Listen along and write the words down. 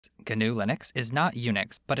GNU Linux is not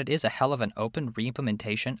Unix, but it is a hell of an open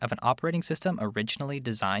re-implementation of an operating system originally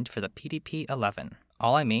designed for the PDP-11.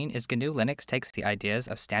 All I mean is GNU Linux takes the ideas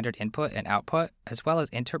of standard input and output, as well as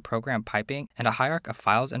inter-program piping and a hierarchy of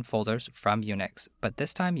files and folders from Unix, but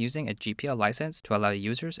this time using a GPL license to allow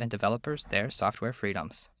users and developers their software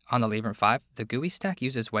freedoms. On the Librem 5, the GUI stack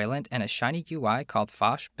uses Wayland and a shiny UI called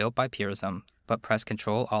Fosh built by Purism. But press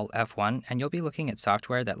Ctrl-Alt F1 and you'll be looking at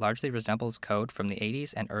software that largely resembles code from the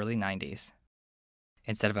 80s and early 90s.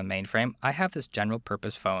 Instead of a mainframe, I have this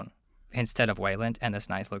general-purpose phone. Instead of Wayland and this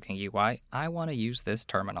nice-looking UI, I want to use this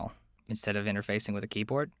terminal. Instead of interfacing with a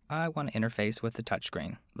keyboard, I want to interface with the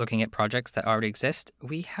touchscreen. Looking at projects that already exist,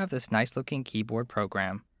 we have this nice-looking keyboard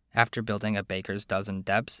program. After building a baker's dozen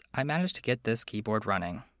debs, I managed to get this keyboard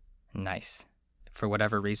running. Nice. For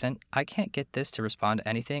whatever reason, I can't get this to respond to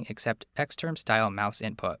anything except Xterm style mouse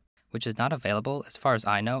input, which is not available as far as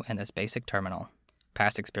I know in this basic terminal.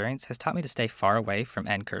 Past experience has taught me to stay far away from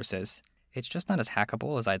end curses. It's just not as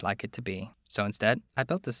hackable as I'd like it to be. So instead, I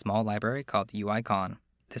built this small library called UICon.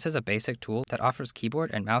 This is a basic tool that offers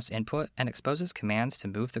keyboard and mouse input and exposes commands to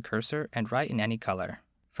move the cursor and write in any color.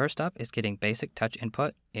 First up is getting basic touch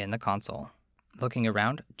input in the console. Looking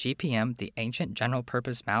around, GPM, the ancient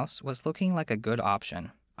general-purpose mouse, was looking like a good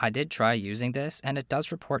option. I did try using this, and it does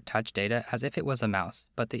report touch data as if it was a mouse,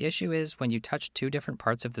 but the issue is when you touch two different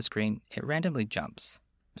parts of the screen, it randomly jumps.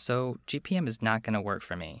 So GPM is not going to work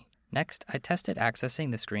for me. Next, I tested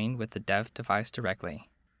accessing the screen with the dev device directly.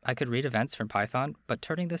 I could read events from Python, but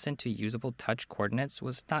turning this into usable touch coordinates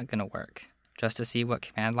was not going to work. Just to see what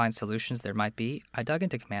command line solutions there might be, I dug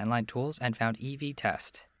into command line tools and found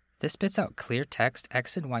evtest. This spits out clear text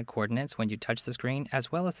X and Y coordinates when you touch the screen,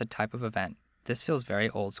 as well as the type of event. This feels very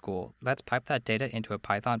old school. Let's pipe that data into a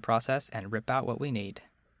Python process and rip out what we need.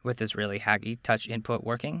 With this really haggy touch input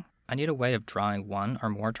working, I need a way of drawing one or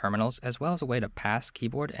more terminals, as well as a way to pass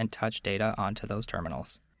keyboard and touch data onto those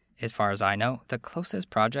terminals. As far as I know, the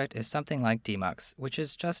closest project is something like Demux, which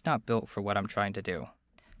is just not built for what I'm trying to do.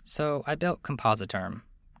 So I built Compositerm,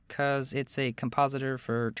 cause it's a compositor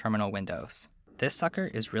for terminal windows. This sucker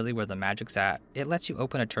is really where the magic's at. It lets you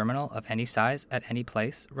open a terminal of any size at any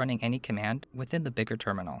place, running any command within the bigger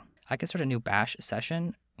terminal. I can start a new bash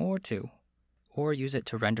session, or two, or use it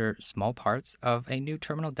to render small parts of a new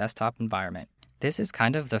terminal desktop environment. This is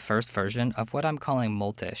kind of the first version of what I'm calling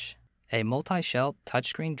Multilsh, a multi-shell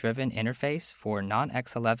touchscreen-driven interface for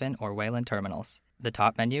non-X11 or Wayland terminals. The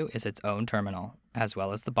top menu is its own terminal, as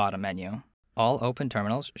well as the bottom menu. All open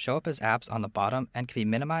terminals show up as apps on the bottom and can be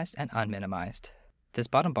minimized and unminimized. This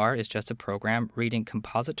bottom bar is just a program reading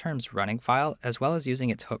Compositerm's running file as well as using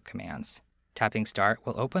its hook commands. Tapping Start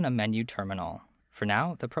will open a menu terminal. For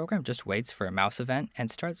now, the program just waits for a mouse event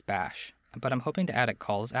and starts bash, but I'm hoping to add a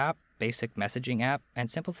calls app, basic messaging app,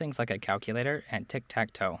 and simple things like a calculator and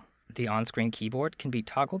tic-tac-toe. The on-screen keyboard can be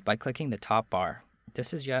toggled by clicking the top bar.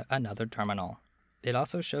 This is yet another terminal. It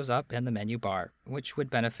also shows up in the menu bar, which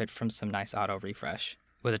would benefit from some nice auto refresh.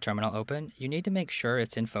 With a terminal open, you need to make sure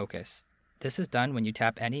it's in focus. This is done when you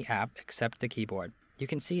tap any app except the keyboard. You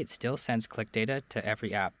can see it still sends click data to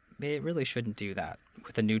every app. It really shouldn't do that.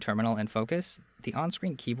 With a new terminal in focus, the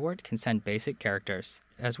on-screen keyboard can send basic characters,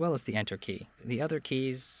 as well as the enter key. The other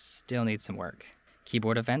keys still need some work.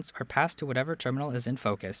 Keyboard events are passed to whatever terminal is in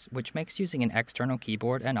focus, which makes using an external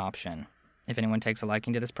keyboard an option. If anyone takes a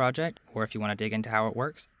liking to this project, or if you want to dig into how it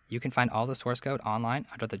works, you can find all the source code online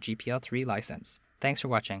under the GPL3 license. Thanks for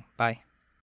watching. Bye.